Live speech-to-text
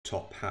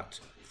top hat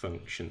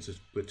functions.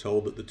 We're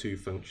told that the two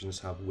functions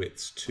have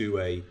widths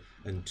 2a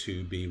and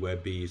 2b, where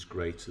b is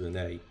greater than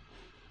a.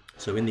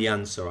 So in the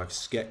answer, I've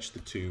sketched the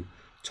two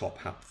top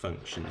hat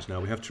functions.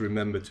 Now we have to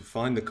remember, to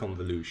find the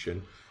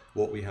convolution,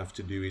 what we have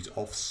to do is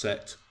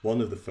offset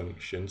one of the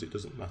functions. It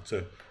doesn't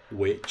matter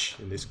which.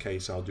 In this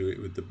case, I'll do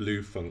it with the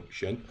blue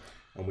function,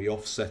 and we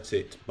offset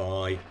it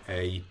by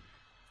an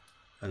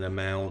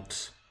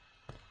amount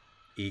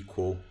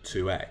equal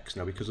to x.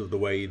 Now, because of the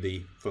way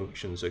the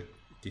functions are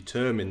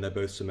determined, they're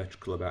both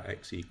symmetrical about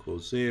x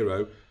equals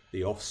 0.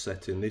 The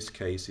offset in this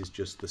case is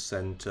just the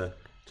centre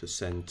to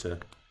centre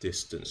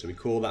distance. So we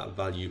call that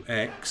value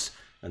x,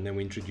 and then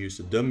we introduce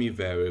a dummy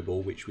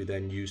variable which we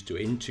then use to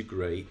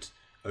integrate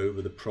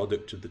over the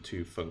product of the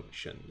two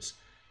functions.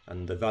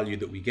 And the value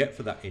that we get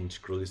for that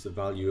integral is the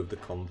value of the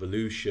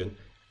convolution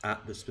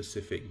at the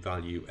specific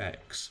value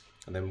x.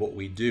 And then what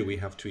we do, we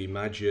have to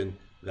imagine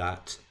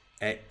that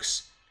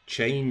x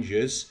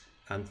changes,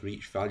 and for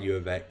each value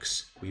of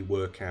x we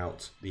work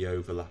out the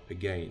overlap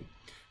again.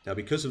 Now,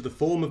 because of the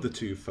form of the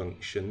two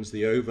functions,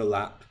 the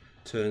overlap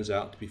turns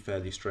out to be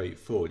fairly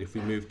straightforward. If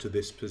we move to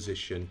this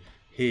position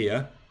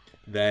here,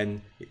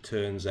 then it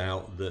turns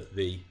out that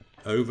the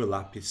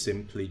overlap is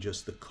simply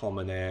just the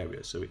common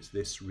area. So it's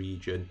this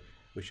region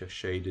which I've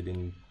shaded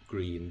in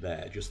green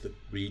there, just the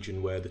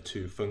region where the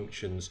two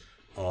functions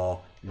are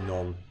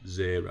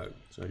non-zero.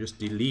 So I just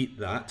delete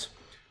that,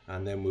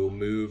 and then we'll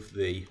move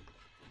the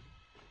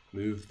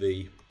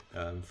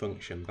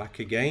function back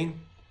again.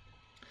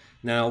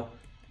 Now,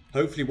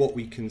 hopefully what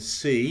we can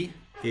see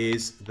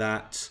is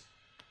that,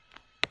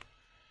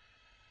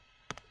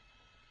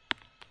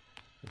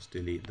 let's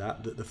delete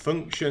that, that the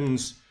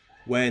functions,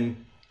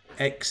 when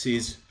x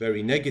is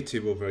very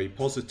negative or very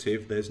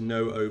positive, there's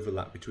no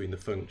overlap between the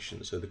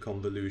functions. So the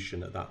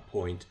convolution at that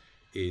point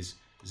is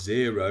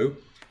 0.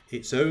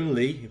 It's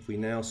only, if we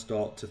now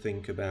start to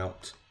think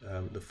about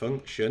the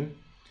function,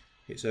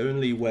 it's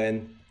only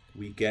when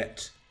we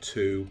get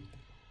to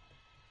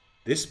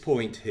this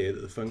point here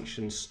that the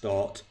functions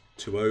start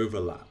to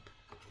overlap.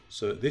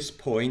 So at this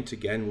point,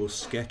 again, we'll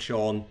sketch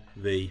on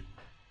the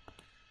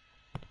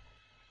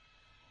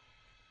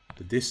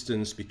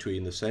distance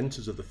between the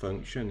centres of the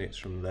function. It's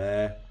from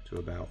there to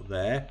about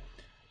there,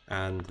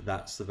 and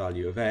that's the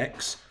value of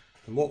x.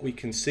 And what we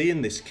can see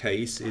in this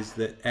case is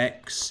that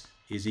x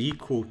is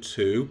equal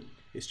to,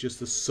 it's just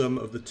the sum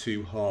of the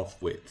two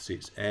half widths.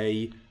 It's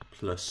a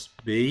plus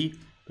b,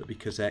 but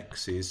because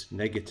x is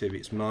negative,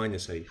 it's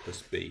minus a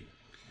plus b.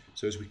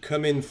 So as we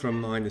come in from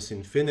minus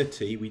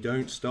infinity, we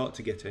don't start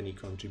to get any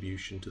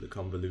contribution to the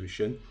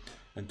convolution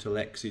until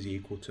x is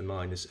equal to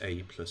minus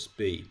a plus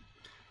b.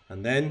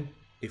 And then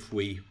if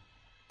we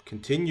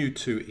continue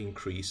to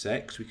increase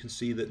x, we can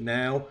see that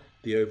now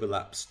the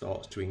overlap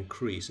starts to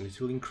increase, and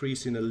it will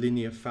increase in a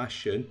linear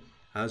fashion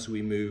as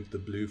we move the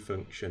blue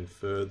function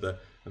further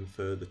and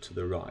further to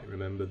the right.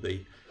 Remember,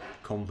 the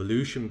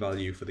convolution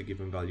value for the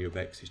given value of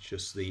x is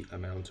just the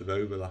amount of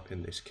overlap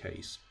in this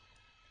case.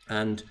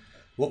 And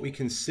what we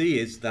can see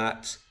is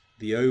that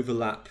the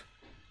overlap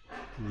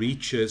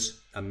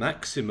reaches a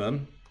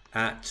maximum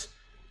at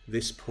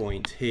this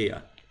point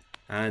here.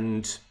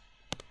 And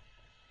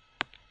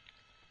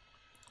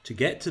to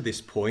get to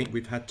this point,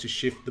 we've had to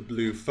shift the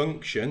blue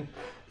function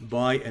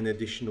by an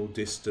additional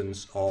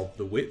distance of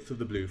the width of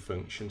the blue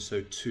function,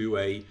 so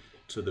 2a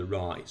to the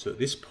right. So at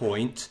this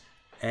point,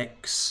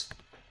 x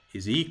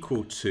is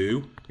equal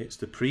to, it's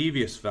the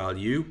previous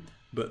value,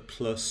 but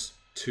plus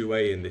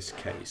 2a in this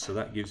case. So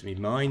that gives me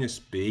minus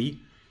b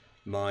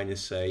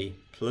minus a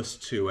plus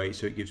 2a,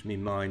 so it gives me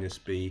minus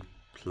b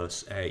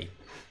plus a.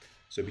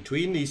 So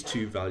between these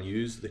two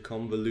values, the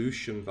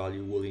convolution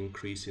value will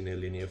increase in a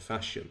linear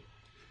fashion.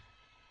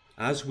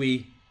 As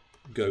we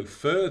go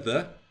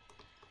further,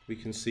 we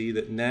can see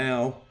that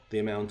now the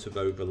amount of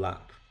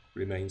overlap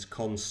remains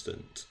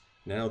constant.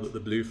 Now that the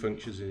blue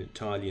function is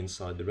entirely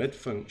inside the red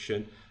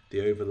function,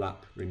 the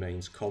overlap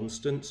remains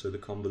constant, so the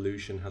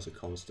convolution has a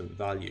constant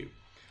value.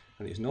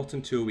 And it's not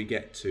until we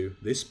get to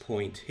this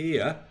point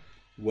here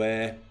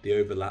where the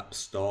overlap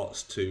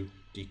starts to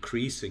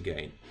decrease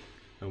again.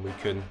 And we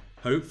can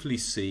hopefully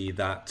see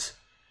that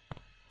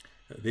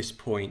at this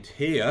point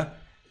here,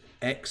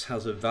 x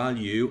has a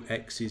value,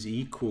 x is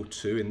equal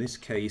to, in this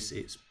case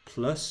it's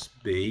plus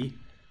b,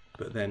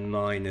 but then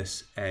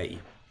minus a.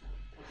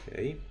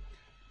 Okay,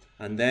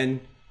 and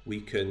then we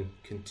can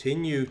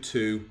continue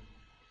to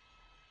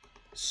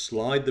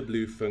slide the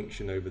blue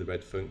function over the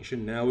red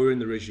function. Now we're in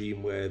the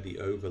regime where the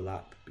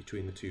overlap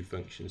between the two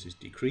functions is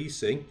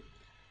decreasing,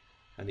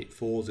 and it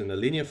falls in a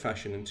linear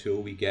fashion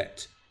until we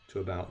get to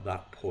about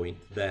that point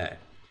there.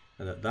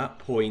 And at that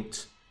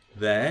point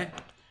there,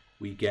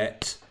 we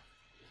get,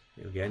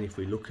 again, if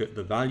we look at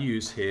the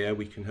values here,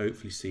 we can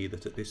hopefully see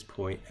that at this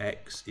point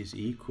x is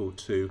equal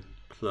to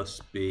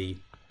plus b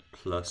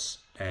plus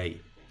a.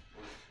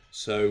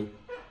 So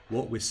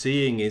what we're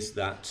seeing is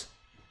that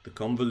the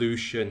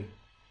convolution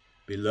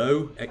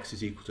below x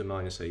is equal to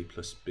minus a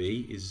plus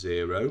b is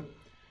 0.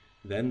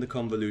 Then the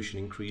convolution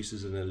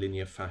increases in a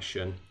linear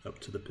fashion up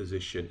to the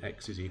position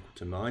x is equal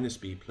to minus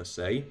b plus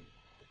a.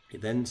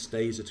 It then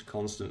stays at a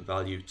constant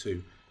value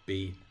to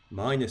b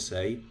minus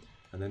a,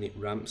 and then it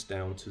ramps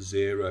down to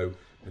 0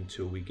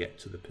 until we get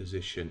to the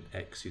position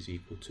x is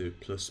equal to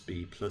plus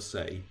b plus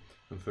a.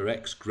 And for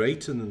x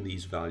greater than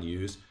these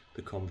values,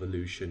 the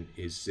convolution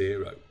is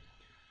 0.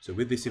 So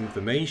with this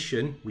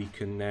information, we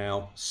can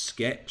now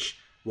sketch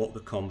what the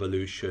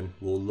convolution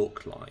will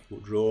look like. We'll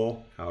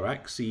draw our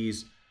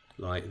axes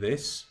like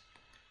this.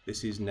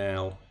 This is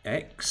now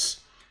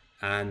x,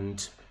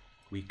 and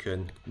we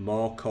can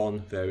mark on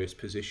various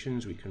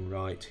positions. We can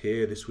write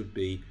here, this would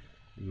be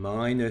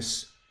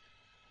minus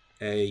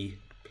a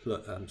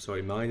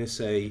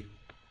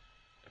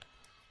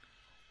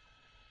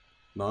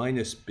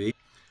minus b,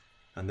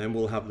 and then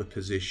we'll have the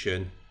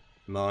position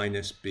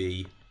minus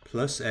b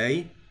plus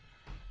a,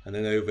 and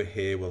then over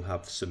here we'll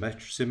have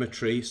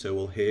symmetry, so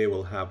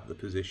we'll have the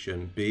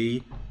position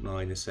b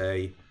minus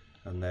a,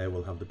 and there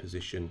we'll have the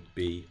position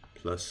b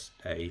plus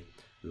a,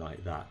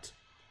 like that.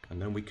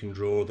 And then we can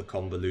draw the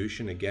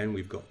convolution. Again,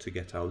 we've got to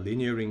get our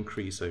linear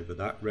increase over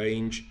that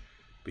range.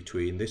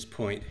 Between this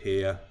point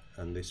here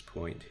and this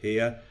point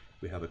here,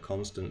 we have a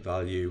constant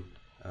value,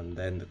 and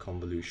then the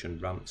convolution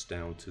ramps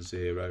down to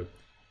 0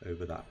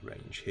 over that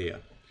range here.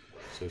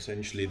 So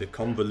essentially the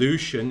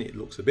convolution, it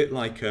looks a bit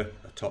like a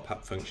top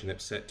hat function,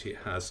 except it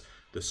has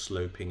the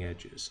sloping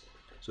edges.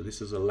 So this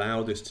has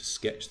allowed us to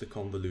sketch the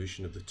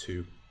convolution of the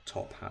two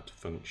top hat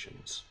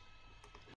functions.